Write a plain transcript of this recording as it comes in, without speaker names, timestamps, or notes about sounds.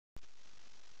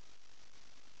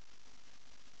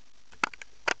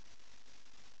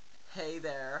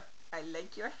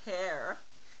make your hair?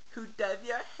 Who does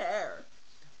your hair?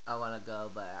 I wanna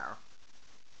go there.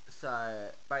 So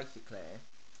basically,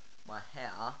 my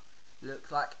hair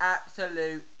looks like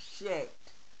absolute shit.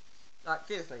 Like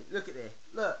seriously, look at this.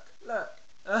 Look.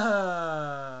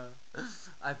 I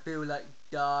feel like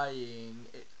dying.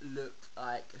 It looks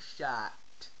like shat.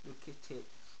 Look at it.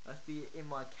 I see it in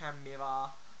my camera.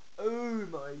 Oh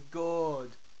my god.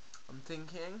 I'm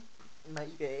thinking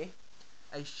maybe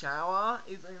a shower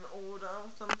is in order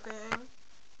or something.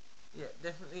 Yeah,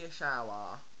 definitely a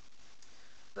shower.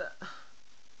 But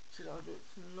should I do it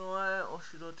tonight or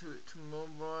should I do it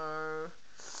tomorrow?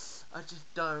 I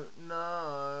just don't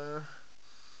know.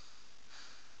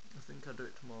 I think I'll do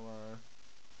it tomorrow.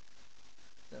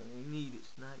 Don't really need it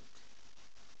tonight.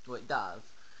 Well, it does.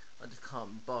 I just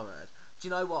can't be bothered. Do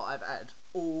you know what I've had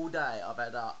all day? I've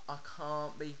had a I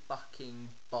can't be fucking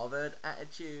bothered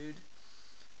attitude.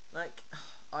 Like,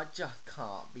 I just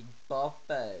can't be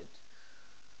bothered.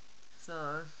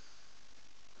 So,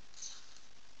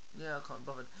 yeah, I can't be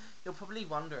bothered. You're probably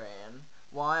wondering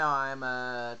why I'm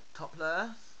topless.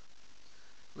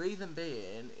 Reason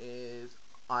being is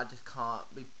I just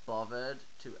can't be bothered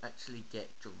to actually get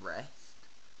dressed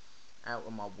out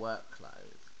of my work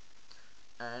clothes.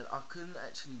 And I couldn't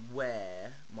actually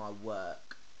wear my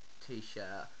work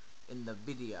t-shirt in the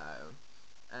video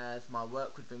as my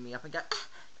work would bring me up and go,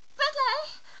 Bradley,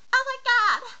 oh my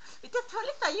god, we just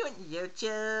totally saw you on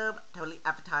YouTube, totally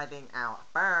advertising our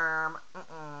firm,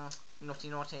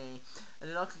 naughty. And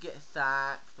then I could get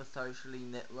sacked for socially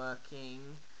networking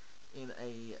in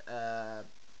a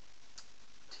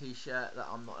t-shirt that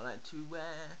I'm not allowed to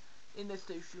wear in a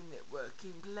social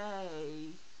networking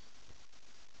place.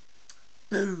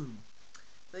 Boom!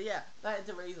 So yeah, that is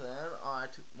the reason I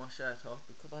took my shirt off,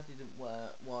 because I didn't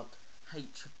want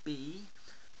HB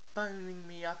phoning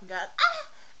me up and going,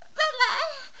 Bradley,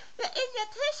 you're in your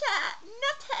t-shirt,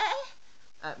 nutty!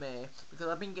 At me, because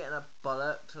I've been getting a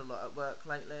bollock a lot at work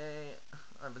lately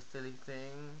over silly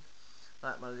things,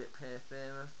 like my lip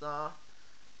piercing and stuff,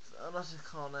 so I just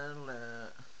can't handle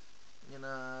it, you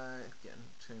know, it's getting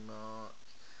too much.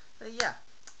 So yeah.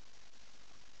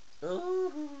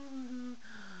 Ooh,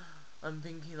 I'm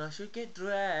thinking I should get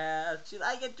dressed. Should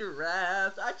I get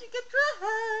dressed? I should get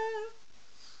dressed.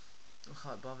 I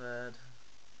can't bothered.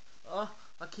 Oh,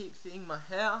 I keep seeing my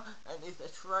hair and it's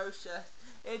atrocious.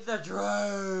 It's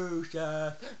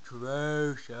atrocious.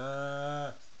 Atrocious.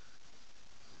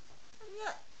 And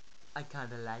yet, I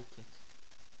kinda like it.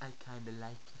 I kinda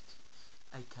like it.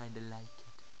 I kinda like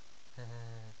it.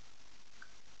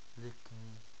 Lick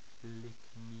me. Lick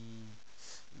me.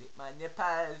 Lick my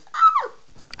nipples. Ow!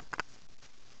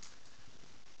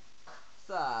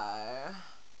 So,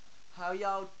 how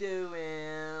y'all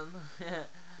doing?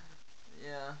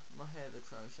 Yeah, my hair's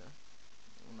atrocious.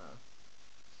 Oh no.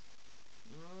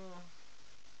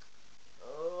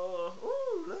 Oh,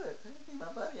 ooh, look, I can see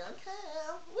my body on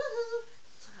cam. Woohoo!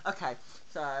 Okay,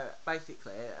 so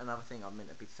basically, another thing I'm meant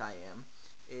to be saying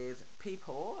is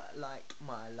people like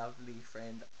my lovely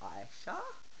friend Aisha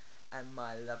and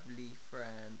my lovely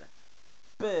friend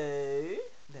Boo,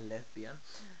 the lesbian,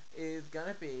 is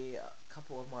gonna be a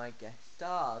couple of my guest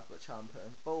stars, which I'm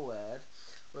putting forward,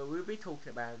 where we'll be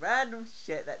talking about random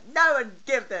shit that no one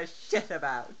gives a shit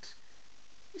about.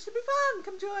 It should be fun,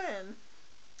 come join.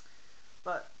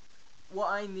 But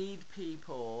what I need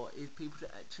people is people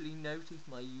to actually notice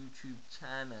my YouTube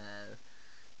channel.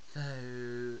 So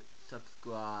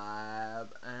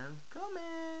subscribe and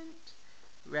comment.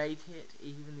 Rate it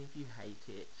even if you hate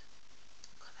it.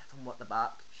 From what the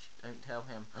buck? Shh, don't tell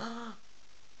him.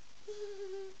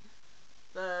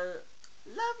 So,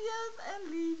 love yous and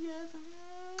leave yous.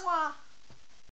 Mwah.